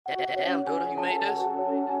Damn, dude, you made this?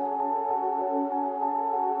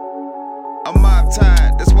 I'm mob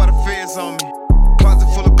tied, that's why the feds on me. Closet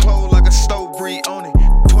full of clothes like a stove breed on it.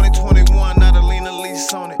 2021, not a Lynn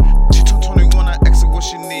lease on it. She 2021, I asked her what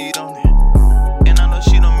she need on it. And I know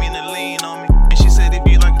she don't mean to lean on me. And she said if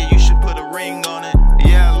you like it, you should put a ring on it.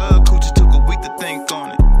 Yeah, I love Coochie, took a week to think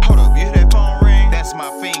on it. Hold up, you hear that phone ring? That's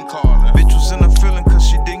my fiend calling. Bitch was in a feeling cause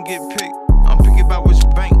she didn't get picked. I'm picky about which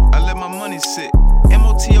bank, I let my money sit.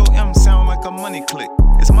 MOTOM sound like a money click.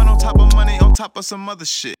 It's money on top of money on top of some other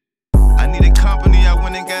shit. I needed company, I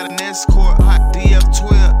went and got an escort. Hot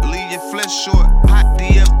DF12, leave your flesh short. Hot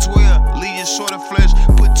DF12, leave your short of flesh.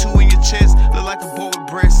 Put 2 in your chest, look like a boy with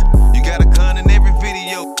breasts. You got a gun in every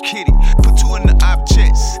video, kitty. Put 2 in the op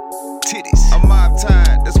chest, titties. I'm mob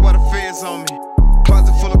tied, that's why the feds on me.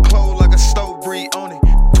 Closet full of clothes like a stove breed on it.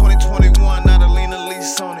 2021, not a Lynn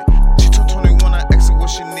lease on it. She 2021, I asked her what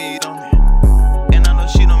she need on it. And I know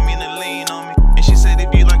she don't mean to lean on me. And she said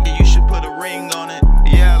if you like it, you should put a ring on it.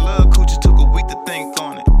 Yeah, I love Coochie, took a week to think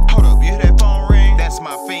on it. Hold up, you hear that phone ring? That's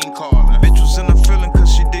my fiend calling. Bitch was in a feeling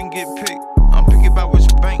cause she didn't get picked. I'm picky about which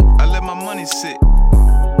bank, I let my money sit.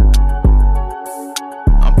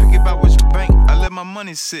 I'm picky about which bank, I let my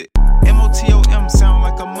money sit. MOTOM sound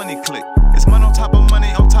like a money click. It's money on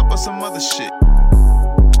top of some other shit.